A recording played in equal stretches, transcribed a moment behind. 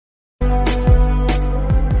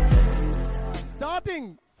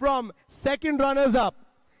coming from second runners up,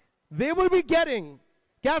 they will be getting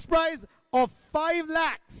cash prize of 5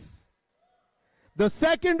 lakhs. The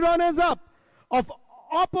second runners up of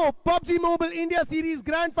Oppo PUBG Mobile India Series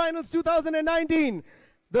Grand Finals 2019.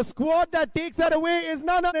 The squad that takes that away is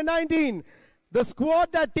none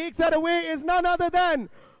other than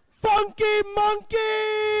Funky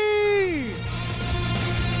Monkey!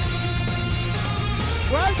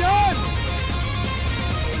 Well done!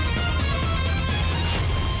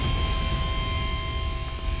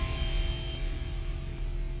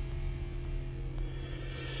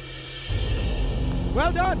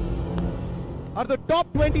 Well done! Are the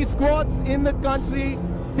top 20 squads in the country.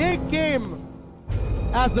 They came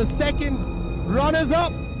as the second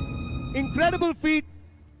runners-up. Incredible feat.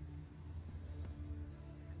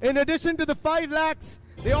 In addition to the 5 lakhs,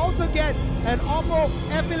 they also get an Oppo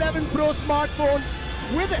F11 Pro smartphone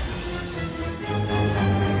with it.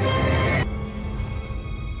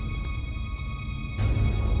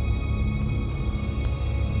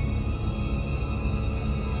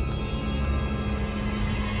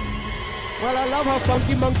 Well, I love how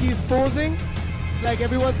Funky Monkey is posing. It's like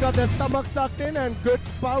everyone's got their stomach sucked in and good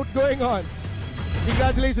spout going on.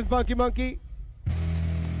 Congratulations, Funky Monkey.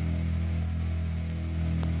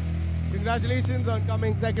 Congratulations on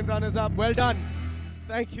coming second runners up. Well done.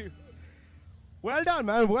 Thank you. Well done,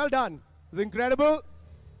 man. Well done. It's incredible.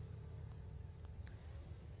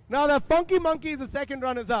 Now that Funky Monkey is the second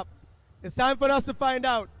runners up, it's time for us to find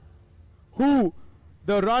out who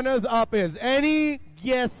the runners up is. Any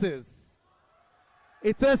guesses?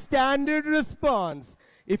 It's a standard response.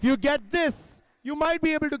 If you get this, you might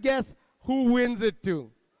be able to guess who wins it too.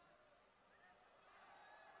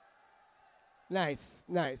 Nice,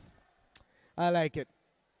 nice. I like it.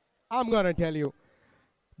 I'm going to tell you.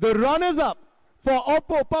 The runners-up for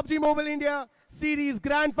Oppo PUBG Mobile India Series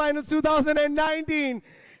Grand Finals 2019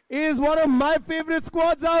 is one of my favorite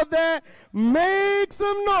squads out there. Make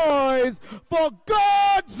some noise for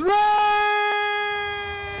God's Reign!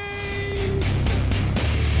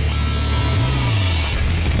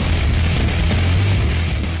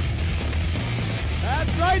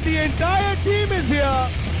 That's right, the entire team is here.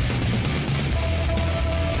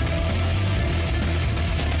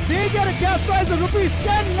 They get a cash prize of rupees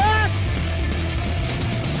 10 lakhs.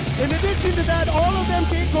 In addition to that, all of them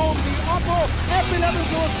take home the Oppo F11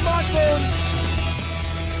 Pro smartphone.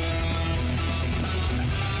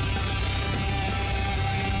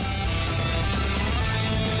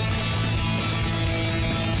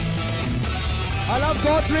 I love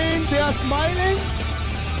God's Reign. They are smiling,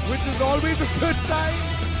 which is always a good sign.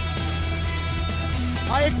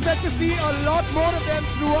 I expect to see a lot more of them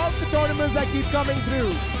throughout the tournaments that keep coming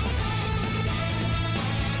through.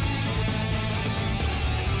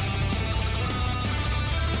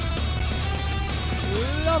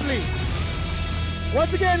 Lovely.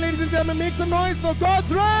 Once again, ladies and gentlemen, make some noise for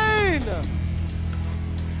God's Reign!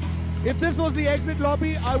 If this was the exit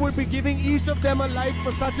lobby, I would be giving each of them a like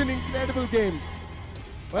for such an incredible game.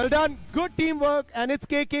 Well done, good teamwork, and it's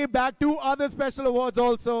KK back to other special awards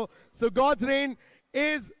also. So God's Reign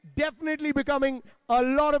is definitely becoming a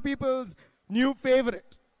lot of people's new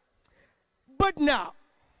favorite. But now,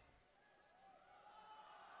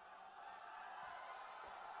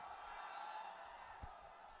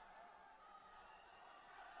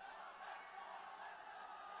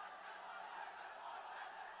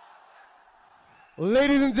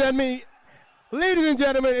 ladies and gentlemen,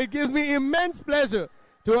 it gives me immense pleasure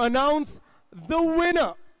to announce the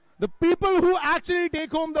winner. The people who actually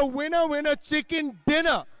take home the winner chicken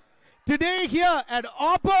dinner. Today here at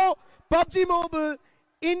Oppo PUBG Mobile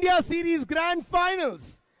India Series Grand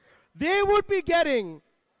Finals. They would be getting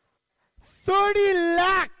 30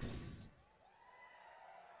 lakhs.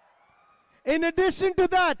 In addition to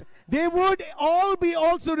that, they would all be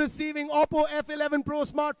also receiving Oppo F11 Pro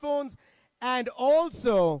smartphones and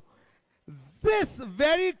also this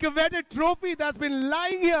very coveted trophy that's been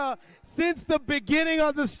lying here since the beginning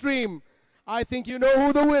of the stream. I think you know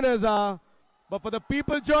who the winners are. But for the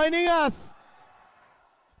people joining us,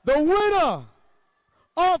 the winner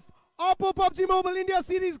of Oppo PUBG Mobile India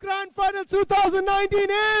Series Grand Final 2019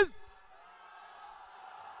 is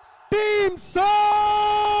Team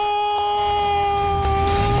Soul!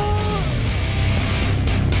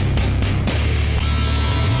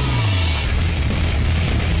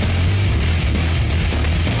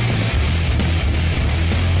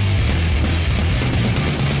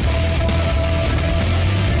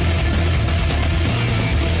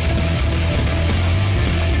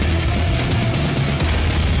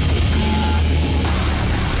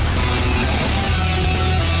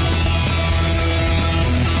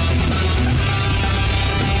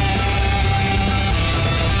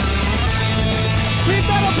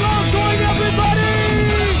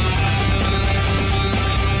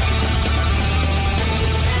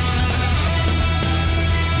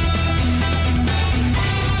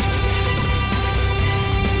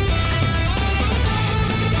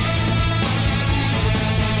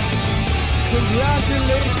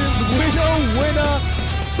 winner,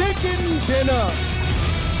 chicken dinner.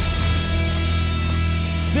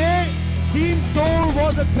 Team Soul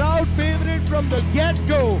was a crowd favorite from the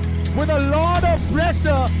get-go, with a lot of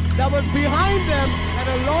pressure that was behind them and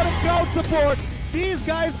a lot of crowd support. These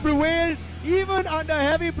guys prevailed even under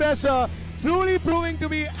heavy pressure, truly proving to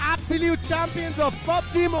be absolute champions of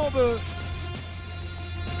PUBG Mobile.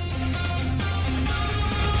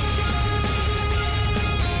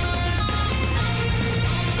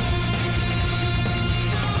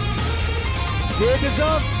 They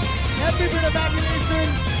deserve every bit of adulation,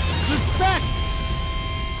 respect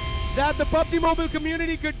that the PUBG Mobile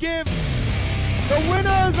community could give. The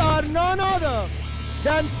winners are none other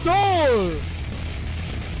than Soul.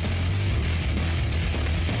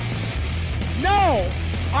 Now,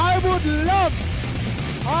 I am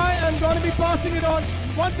going to be passing it on.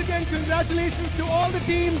 Once again, congratulations to all the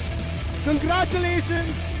teams.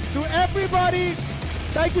 Congratulations to everybody.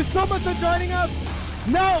 Thank you so much for joining us.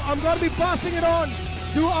 Now, I'm going to be passing it on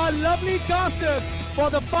to our lovely casters for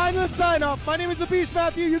the final sign-off. My name is Apish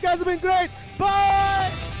Matthew. You guys have been great.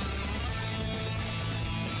 Bye!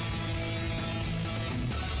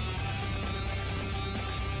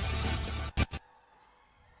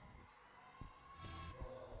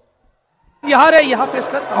 यहाँ face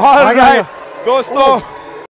कर दोस्तों